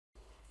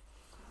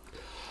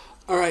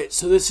All right,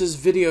 so this is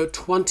video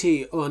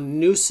 20 on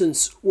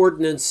nuisance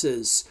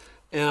ordinances,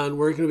 and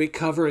we're going to be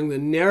covering the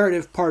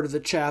narrative part of the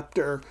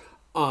chapter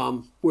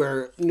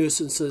where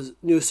nuisance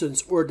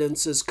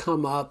ordinances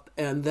come up,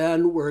 and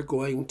then we're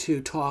going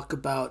to talk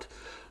about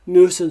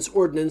nuisance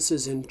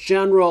ordinances in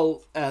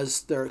general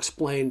as they're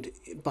explained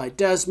by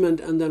Desmond,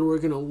 and then we're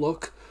going to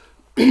look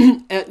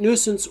at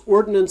nuisance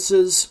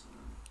ordinances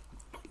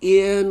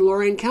in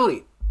Lorain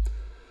County.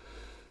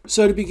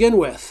 So to begin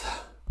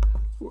with,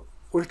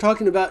 we're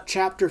talking about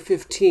Chapter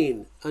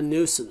 15, a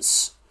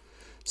nuisance.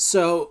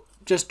 So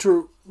just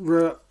to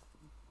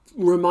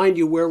remind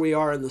you where we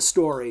are in the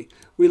story,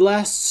 we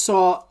last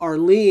saw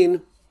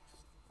Arlene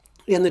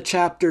in the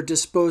chapter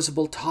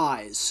Disposable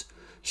Ties.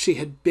 She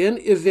had been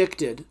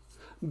evicted,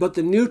 but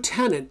the new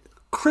tenant,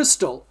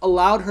 Crystal,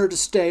 allowed her to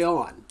stay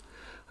on.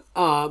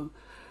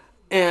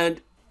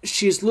 And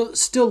she's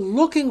still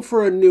looking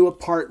for a new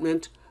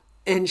apartment,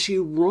 and she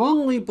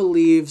wrongly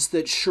believes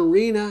that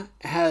Sharina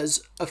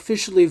has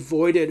officially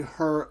voided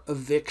her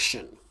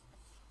eviction.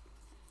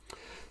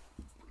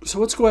 So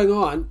what's going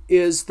on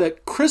is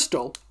that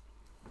Crystal,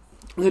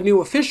 the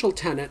new official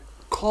tenant,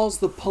 calls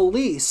the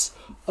police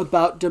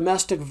about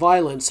domestic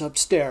violence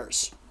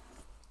upstairs.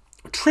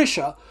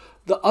 Trisha,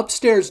 the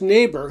upstairs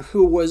neighbor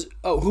who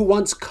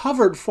once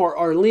covered for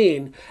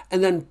Arlene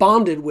and then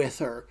bonded with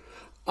her,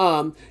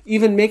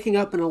 even making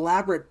up an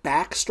elaborate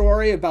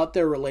backstory about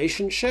their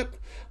relationship,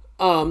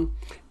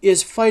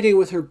 is fighting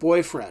with her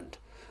boyfriend.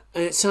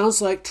 And it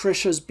sounds like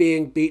Trisha's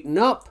being beaten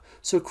up,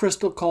 so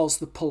Crystal calls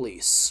the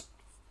police.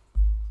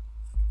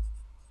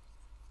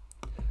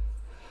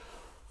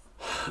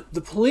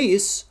 The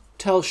police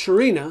tell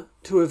Sharina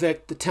to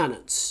evict the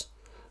tenants.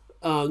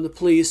 The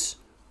police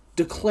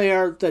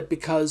declare that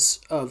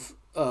because of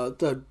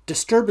the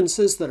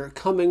disturbances that are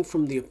coming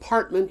from the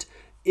apartment,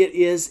 it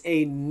is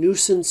a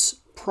nuisance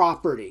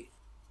property.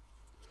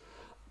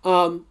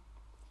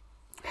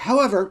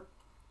 However,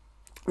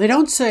 they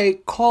don't say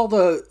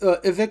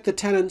evict the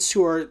tenants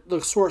who are the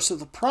source of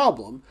the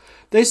problem.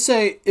 They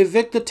say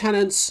evict the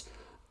tenants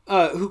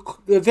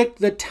evict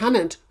the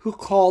tenant who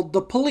called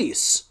the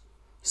police,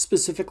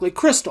 specifically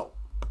Crystal.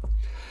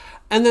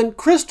 And then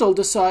Sharina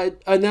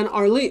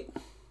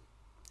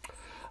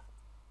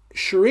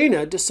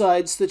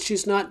decides that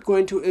she's not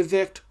going to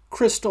evict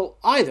Crystal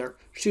either.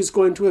 She's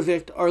going to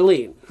evict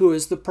Arlene, who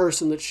is the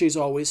person that she's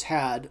always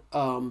had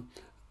a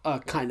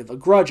kind of a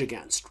grudge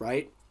against,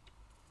 right?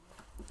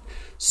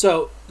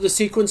 So the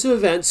sequence of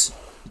events,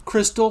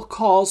 Crystal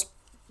calls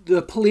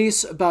the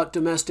police about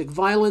domestic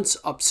violence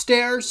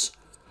upstairs.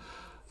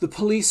 The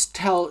police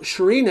tell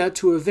Sharina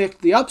to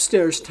evict the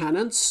upstairs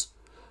tenants.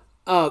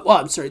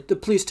 The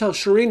police tell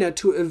Sharina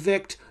to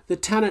evict the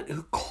tenant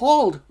who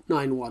called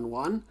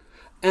 911.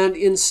 And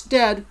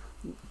instead,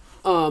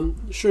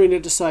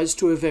 Sharina decides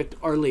to evict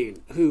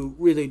Arlene, who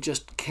really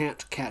just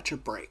can't catch a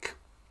break.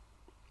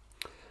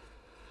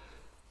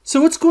 So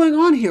what's going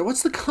on here?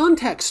 What's the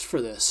context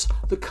for this?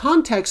 The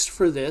context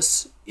for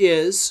this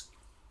is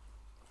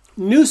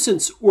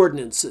nuisance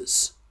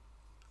ordinances.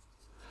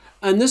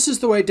 And this is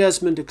the way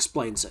Desmond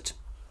explains it.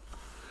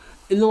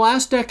 In the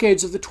last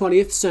decades of the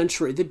 20th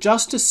century, the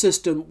justice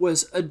system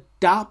was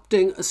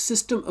adopting a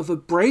system of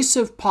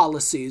abrasive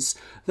policies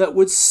that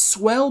would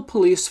swell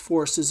police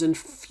forces and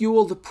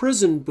fuel the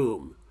prison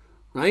boom,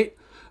 right?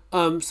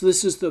 So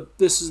this is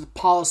the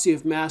policy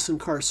of mass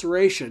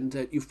incarceration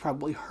that you've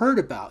probably heard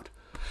about.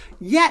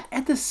 Yet,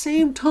 at the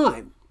same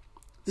time,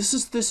 this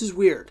is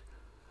weird.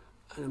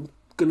 I'm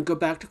going to go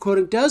back to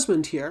quoting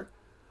Desmond here.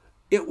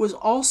 It was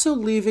also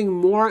leaving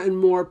more and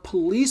more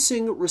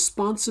policing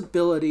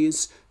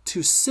responsibilities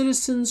to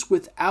citizens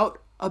without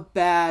a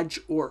badge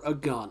or a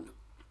gun.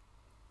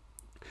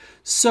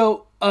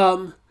 So,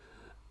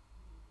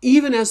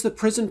 even as the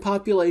prison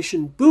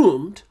population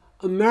boomed,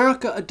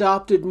 America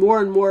adopted more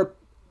and more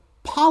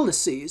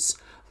policies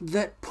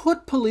that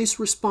put police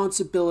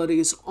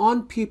responsibilities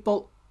on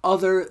people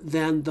other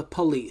than the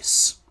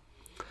police.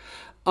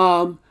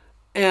 And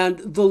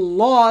the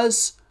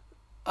laws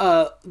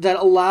that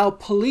allow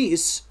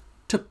police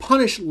to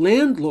punish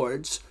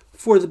landlords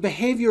for the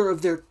behavior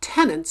of their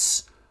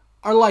tenants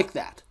are like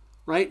that,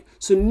 right?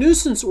 So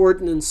nuisance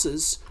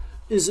ordinances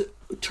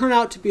turn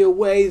out to be a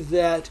way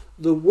that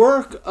the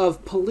work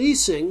of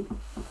policing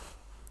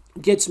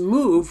gets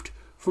moved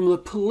from the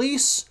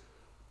police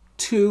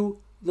to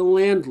the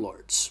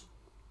landlords,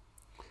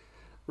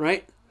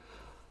 right?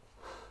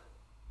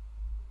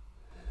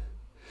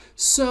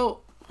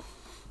 So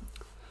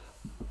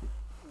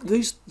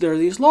there are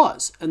these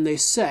laws, and they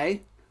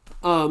say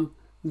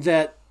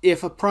that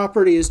if a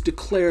property is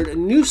declared a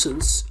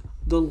nuisance,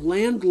 the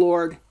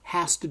landlord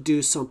has to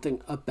do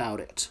something about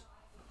it,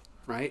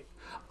 right?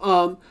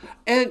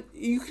 And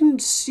you can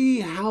see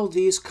how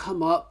these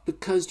come up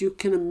because you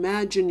can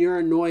imagine your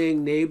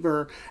annoying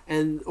neighbor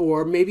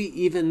or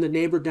maybe even the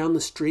neighbor down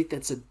the street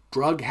that's a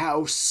drug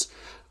house,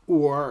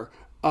 or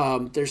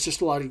there's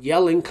just a lot of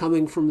yelling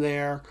coming from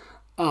there.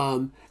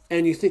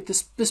 And you think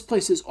this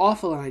place is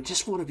awful and I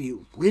just want to be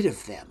rid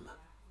of them.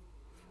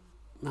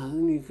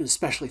 You can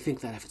especially think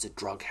that if it's a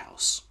drug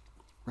house.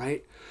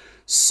 right?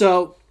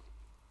 So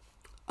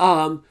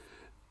the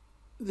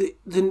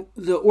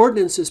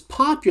ordinance is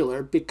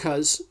popular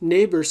because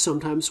neighbors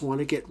sometimes want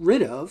to get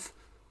rid of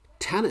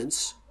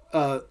tenants,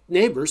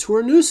 neighbors who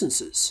are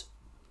nuisances.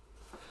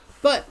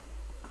 But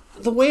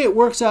the way it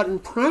works out in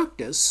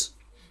practice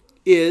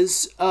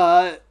is,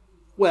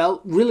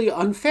 well, really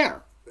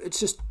unfair.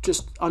 It's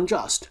just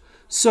unjust.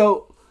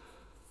 So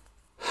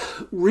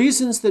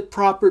reasons that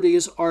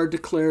properties are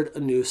declared a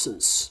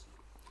nuisance.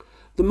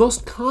 The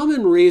most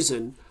common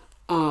reason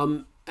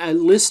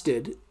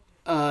listed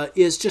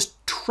is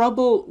just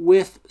trouble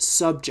with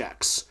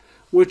subjects,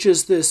 which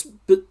is this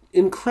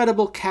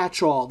incredible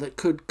catch-all that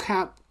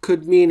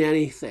could mean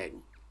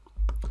anything.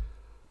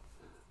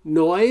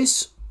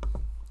 Noise,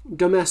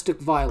 domestic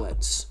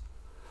violence.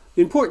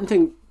 The important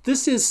thing,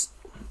 this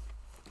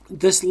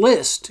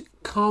list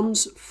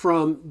comes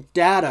from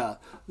data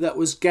that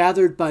was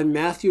gathered by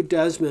Matthew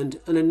Desmond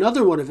and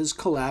another one of his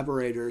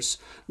collaborators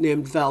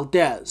named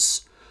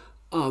Valdez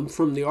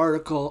from the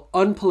article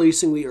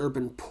Unpolicing the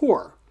Urban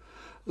Poor,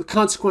 the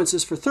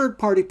Consequences for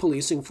Third-Party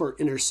Policing for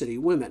Inner-City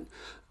Women.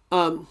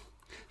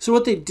 So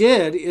what they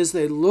did is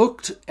they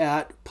looked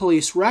at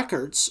police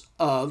records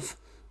of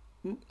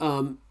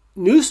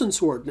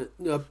nuisance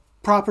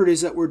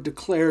properties that were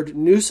declared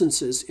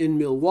nuisances in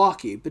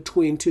Milwaukee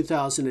between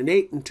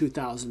 2008 and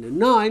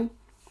 2009.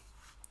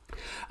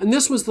 And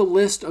this was the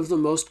list of the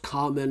most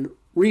common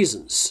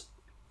reasons.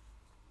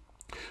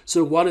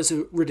 So one is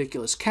a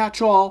ridiculous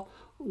catch-all,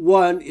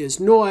 one is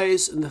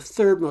noise, and the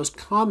third most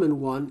common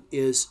one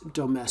is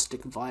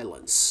domestic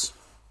violence.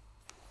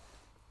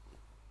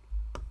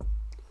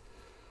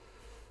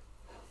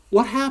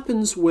 What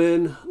happens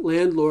when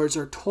landlords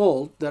are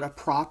told that a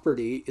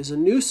property is a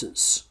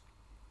nuisance?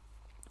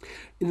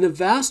 In the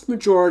vast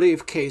majority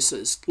of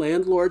cases,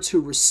 landlords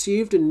who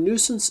received a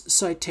nuisance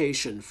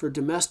citation for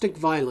domestic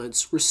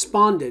violence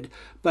responded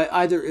by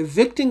either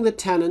evicting the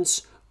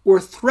tenants or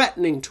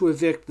threatening to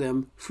evict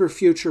them for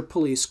future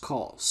police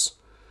calls.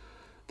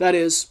 That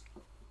is,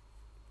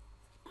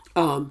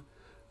 the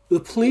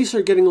police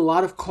are getting a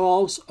lot of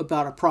calls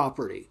about a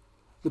property.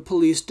 The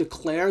police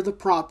declare the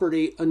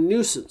property a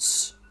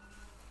nuisance.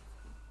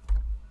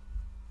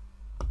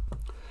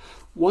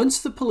 Once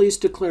the police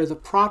declare the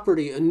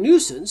property a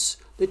nuisance,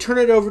 they turn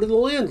it over to the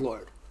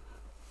landlord.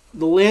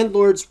 The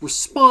landlord's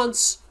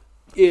response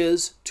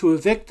is to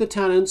evict the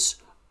tenants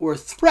or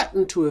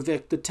threaten to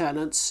evict the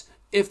tenants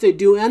if they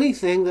do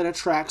anything that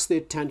attracts the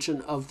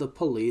attention of the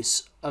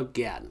police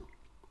again.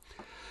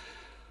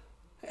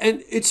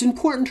 And it's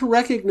important to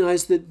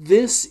recognize that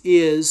this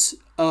is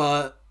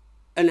an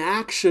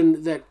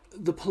action that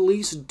the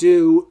police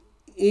do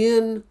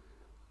in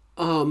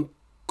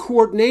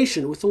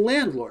coordination with the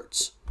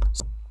landlords.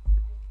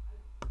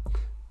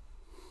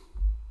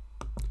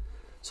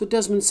 So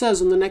Desmond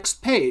says on the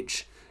next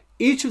page,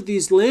 each of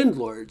these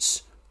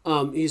landlords,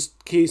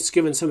 he's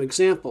given some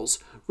examples,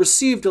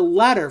 received a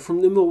letter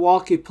from the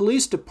Milwaukee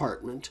Police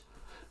Department.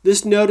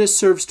 This notice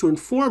serves to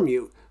inform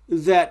you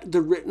that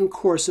the written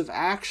course of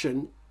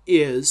action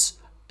is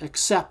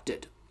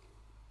accepted.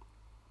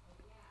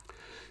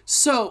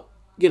 So,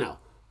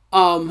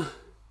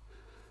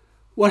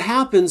 what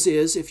happens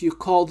is if you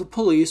call the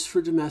police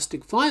for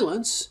domestic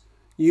violence,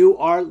 you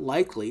are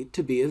likely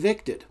to be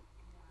evicted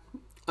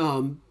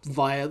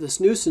via this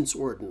nuisance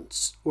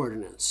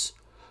ordinance.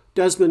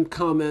 Desmond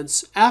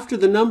comments, after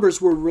the numbers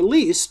were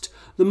released,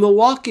 the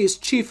Milwaukee's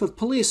chief of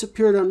police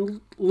appeared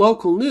on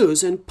local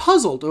news and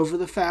puzzled over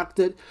the fact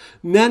that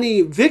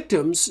many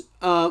victims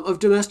of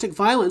domestic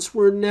violence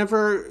were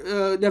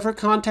never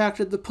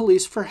contacted the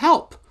police for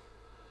help.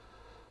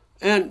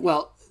 And,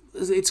 well,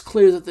 it's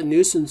clear that the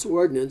nuisance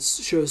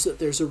ordinance shows that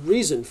there's a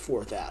reason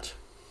for that.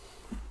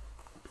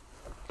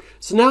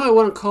 So now I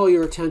want to call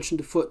your attention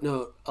to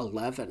footnote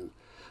 11.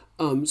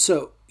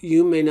 So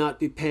you may not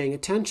be paying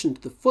attention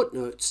to the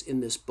footnotes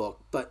in this book,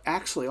 but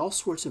actually all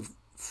sorts of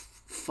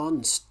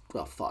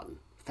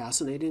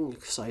fascinating,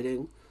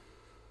 exciting.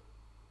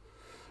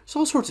 There's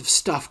all sorts of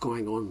stuff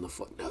going on in the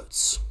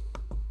footnotes.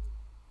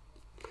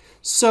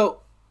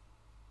 So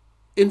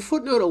in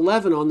footnote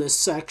 11 on this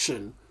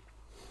section,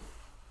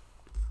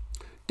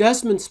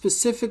 Desmond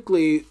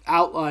specifically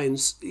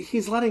outlines,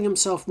 he's letting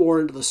himself more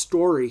into the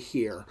story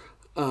here,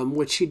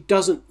 which he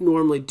doesn't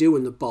normally do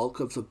in the bulk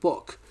of the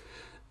book.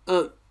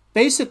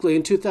 Basically,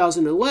 in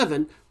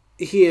 2011,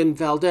 he and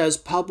Valdez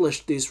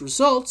published these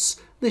results.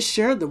 They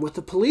shared them with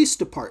the police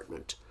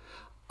department.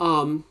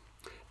 And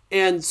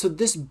so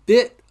this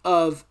bit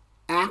of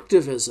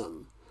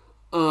activism,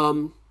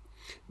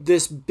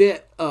 this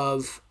bit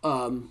of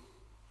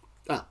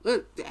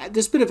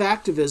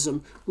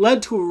activism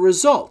led to a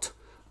result.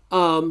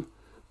 The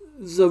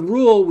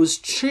rule was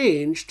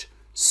changed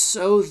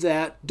so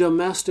that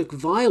domestic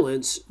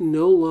violence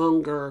no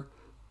longer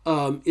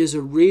is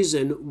a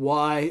reason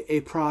why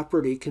a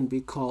property can be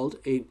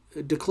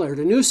declared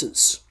a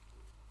nuisance.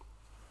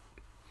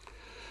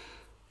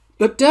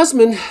 But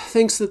Desmond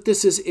thinks that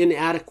this is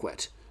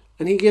inadequate,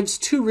 and he gives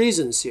two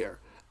reasons here.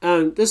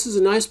 And this is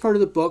a nice part of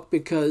the book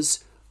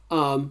because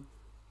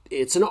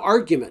it's an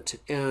argument.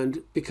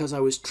 And because I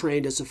was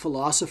trained as a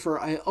philosopher,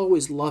 I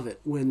always love it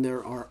when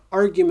there are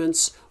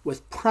arguments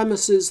with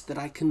premises that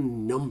I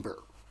can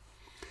number.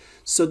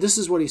 So this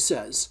is what he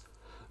says.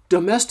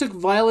 Domestic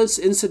violence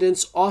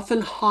incidents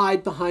often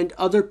hide behind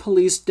other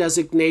police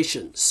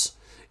designations,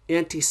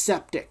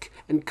 antiseptic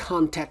and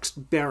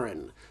context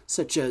barren,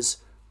 such as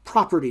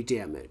property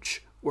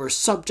damage or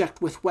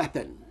subject with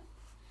weapon.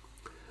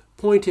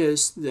 Point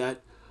is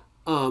that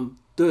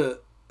the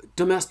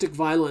domestic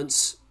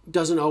violence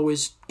doesn't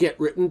always get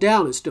written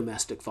down as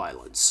domestic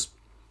violence.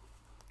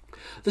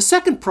 The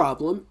second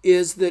problem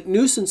is that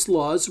nuisance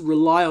laws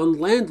rely on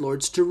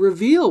landlords to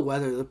reveal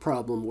whether the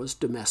problem was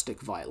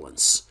domestic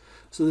violence.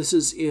 So this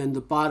is in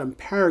the bottom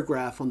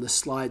paragraph on the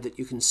slide that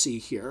you can see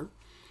here.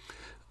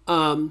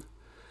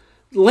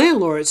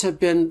 Landlords have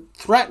been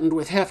threatened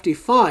with hefty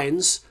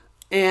fines,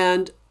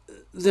 and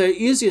the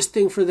easiest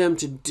thing for them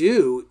to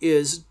do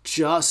is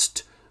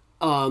just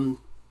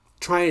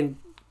try and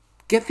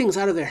get things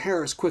out of their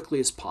hair as quickly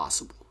as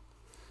possible.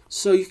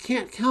 So you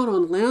can't count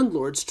on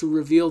landlords to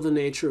reveal the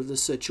nature of the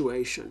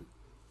situation.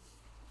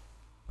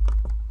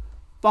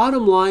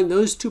 Bottom line,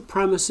 those two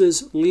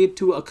premises lead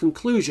to a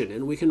conclusion,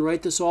 and we can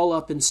write this all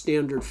up in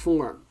standard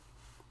form.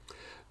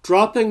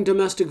 Dropping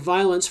domestic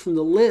violence from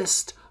the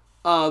list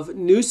of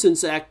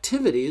nuisance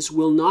activities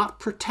will not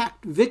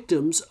protect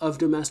victims of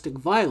domestic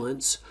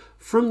violence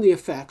from the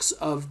effects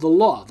of the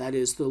law. That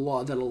is, the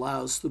law that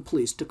allows the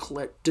police to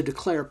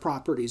declare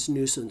properties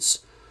nuisances.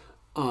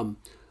 The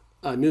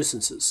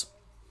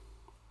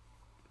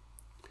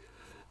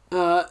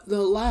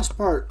last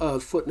part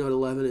of footnote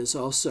 11 is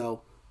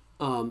also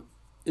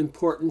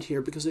important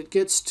here because it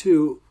gets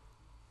to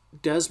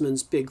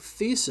Desmond's big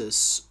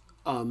thesis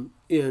in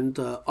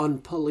the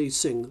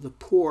unpolicing the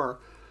poor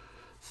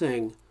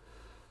thing.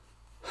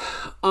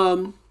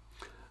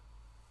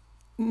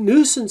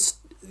 Nuisance,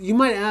 you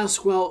might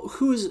ask, well,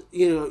 who's,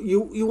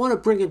 you want to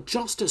bring a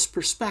justice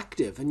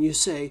perspective, and you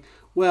say,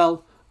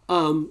 well,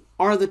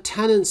 are the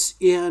tenants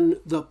in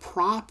the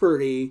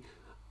property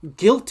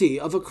guilty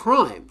of a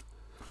crime?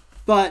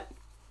 But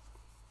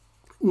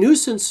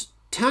nuisance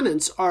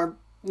tenants are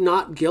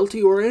not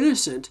guilty or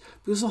innocent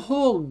because the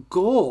whole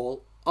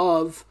goal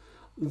of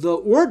the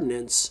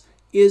ordinance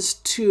is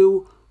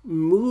to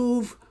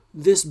move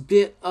this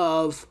bit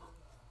of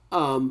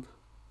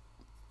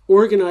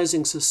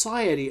organizing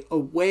society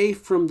away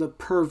from the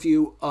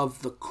purview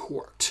of the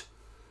court.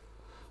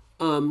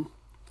 And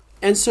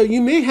so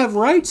you may have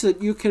rights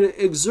that you can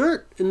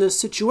exert in this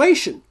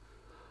situation.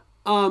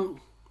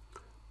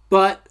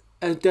 But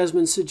as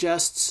Desmond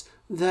suggests,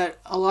 that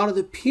a lot of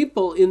the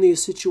people in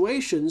these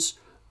situations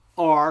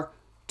are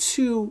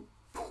too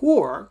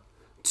poor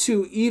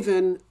to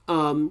even,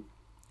 I'll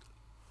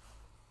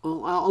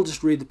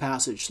just read the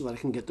passage so that I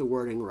can get the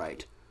wording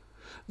right.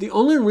 The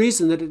only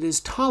reason that it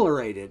is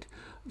tolerated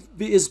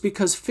is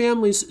because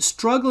families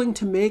struggling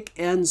to make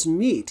ends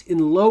meet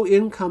in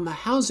low-income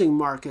housing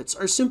markets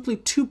are simply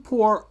too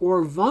poor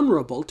or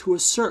vulnerable to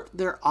assert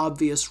their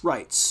obvious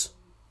rights.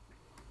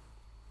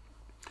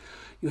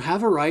 You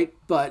have a right,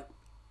 but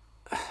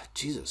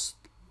Jesus,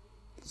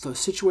 the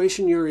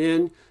situation you're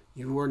in,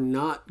 you are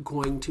not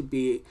going to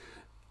be,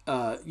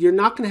 you're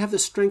not going to have the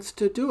strength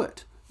to do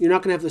it. You're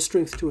not going to have the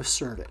strength to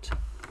assert it.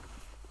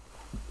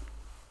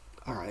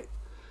 All right.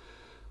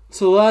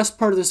 So the last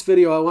part of this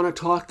video, I want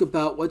to talk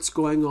about what's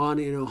going on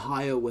in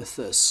Ohio with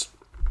this.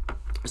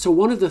 So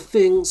one of the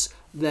things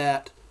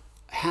that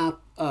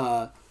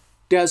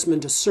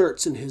Desmond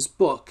asserts in his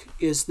book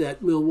is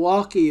that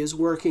Milwaukee is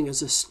working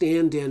as a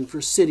stand-in for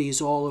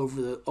cities all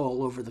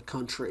over the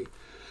country.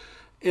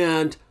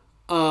 And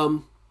a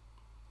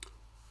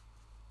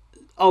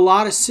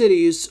lot of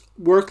cities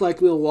work like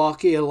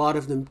Milwaukee, a lot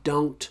of them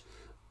don't.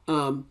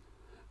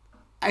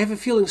 I have a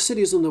feeling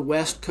cities on the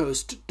West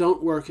Coast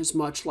don't work as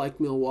much like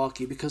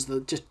Milwaukee because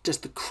of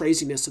just the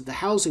craziness of the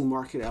housing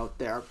market out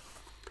there.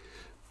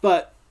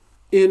 But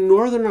in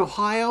northern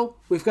Ohio,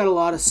 we've got a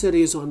lot of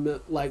cities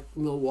like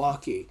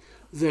Milwaukee.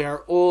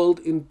 They're old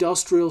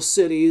industrial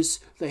cities.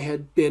 They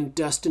had been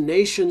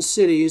destination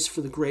cities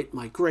for the Great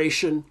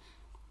Migration.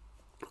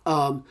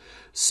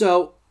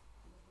 So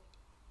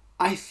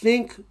I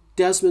think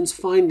Desmond's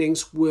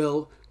findings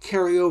will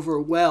carry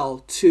over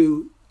well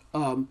to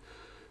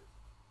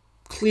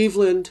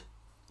Cleveland,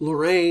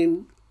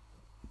 Lorain,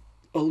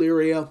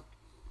 Elyria.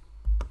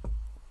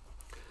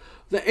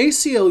 The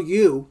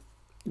ACLU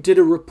did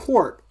a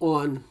report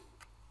on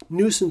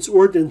nuisance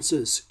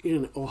ordinances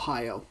in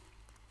Ohio.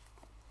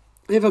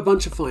 They have a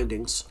bunch of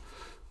findings.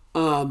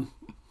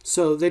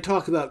 So they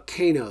talk about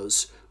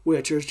KANOs,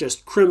 which are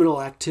just criminal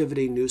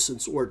activity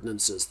nuisance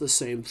ordinances, the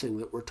same thing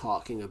that we're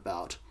talking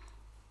about.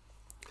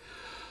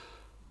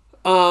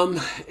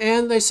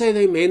 And they say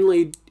they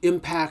mainly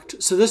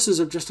impact, so this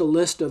is just a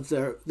list of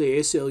the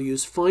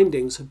ACLU's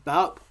findings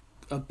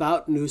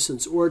about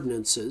nuisance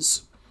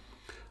ordinances.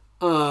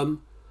 And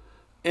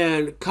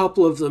a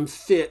couple of them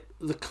fit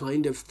the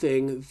kind of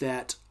thing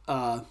that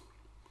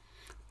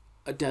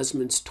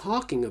Desmond's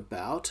talking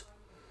about.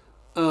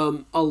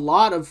 A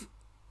lot of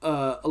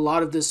a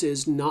lot of this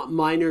is not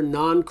minor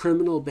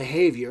non-criminal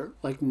behavior,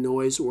 like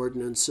noise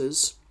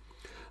ordinances.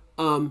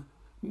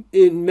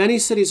 In many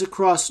cities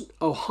across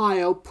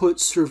Ohio, put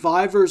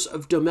survivors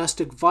of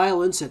domestic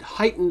violence at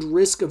heightened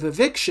risk of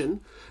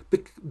eviction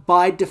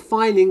by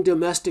defining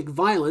domestic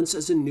violence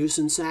as a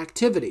nuisance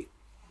activity.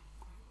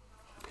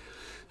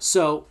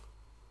 So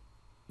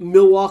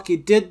Milwaukee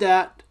did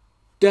that.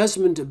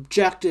 Desmond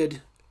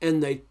objected,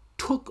 and they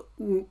took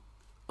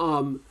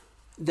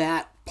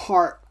that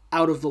part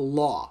out of the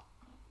law.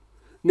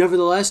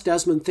 Nevertheless,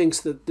 Desmond thinks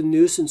that the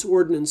nuisance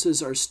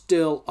ordinances are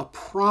still a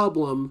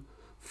problem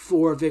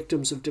for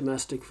victims of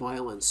domestic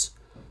violence.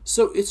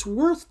 So it's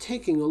worth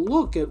taking a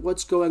look at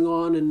what's going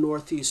on in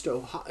Northeast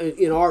Ohio,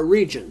 in our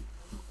region.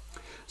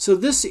 So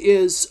this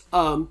is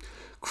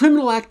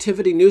criminal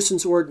activity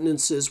nuisance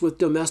ordinances with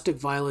domestic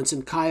violence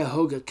in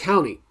Cuyahoga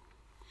County.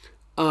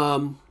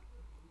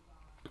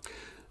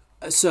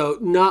 So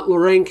not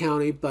Lorain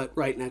County, but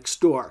right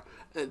next door.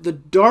 The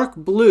dark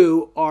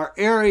blue are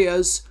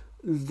areas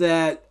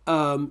that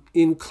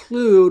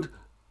include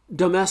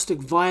domestic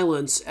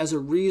violence as a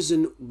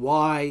reason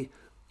why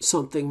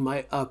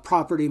a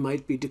property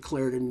might be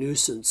declared a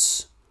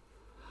nuisance.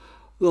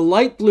 The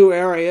light blue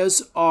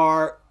areas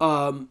are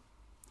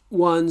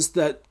ones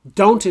that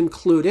don't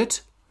include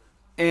it,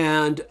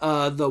 and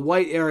the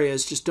white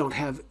areas just don't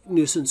have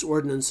nuisance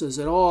ordinances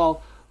at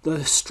all.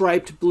 The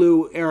striped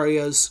blue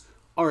areas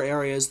are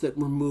areas that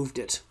removed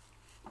it.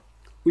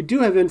 We do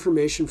have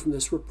information from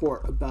this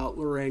report about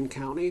Lorain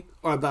County,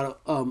 or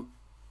about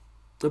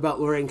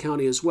Lorain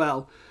County as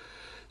well.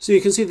 So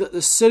you can see that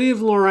the city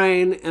of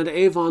Lorain and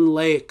Avon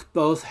Lake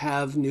both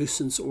have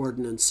nuisance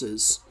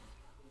ordinances.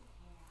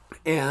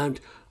 And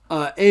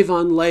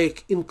Avon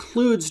Lake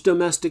includes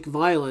domestic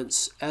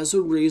violence as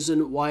a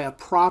reason why a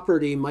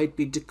property might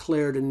be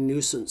declared a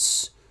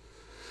nuisance.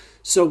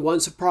 So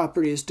once a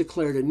property is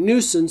declared a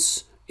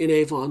nuisance in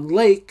Avon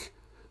Lake,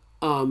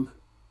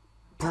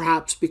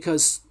 perhaps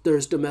because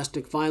there's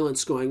domestic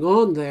violence going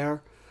on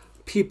there,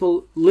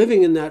 people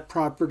living in that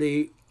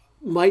property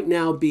might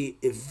now be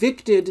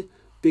evicted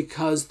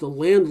because the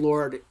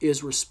landlord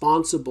is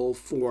responsible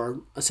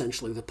for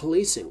essentially the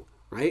policing,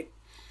 right?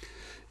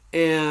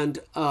 And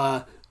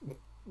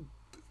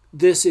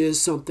this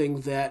is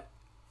something that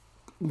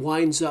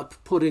winds up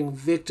putting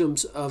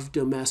victims of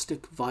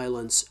domestic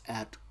violence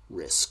at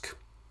risk.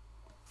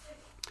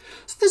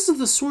 So this is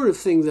the sort of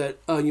thing that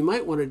you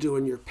might want to do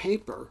in your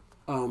paper.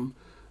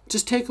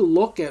 Just take a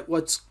look at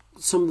what's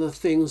some of the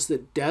things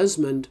that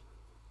Desmond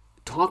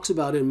talks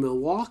about in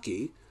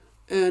Milwaukee,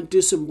 and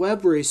do some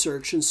web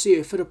research and see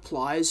if it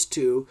applies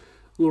to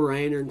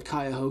Lorain and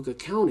Cuyahoga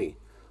County.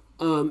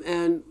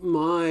 And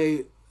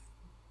my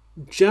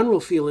general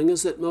feeling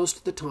is that most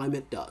of the time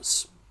it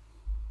does.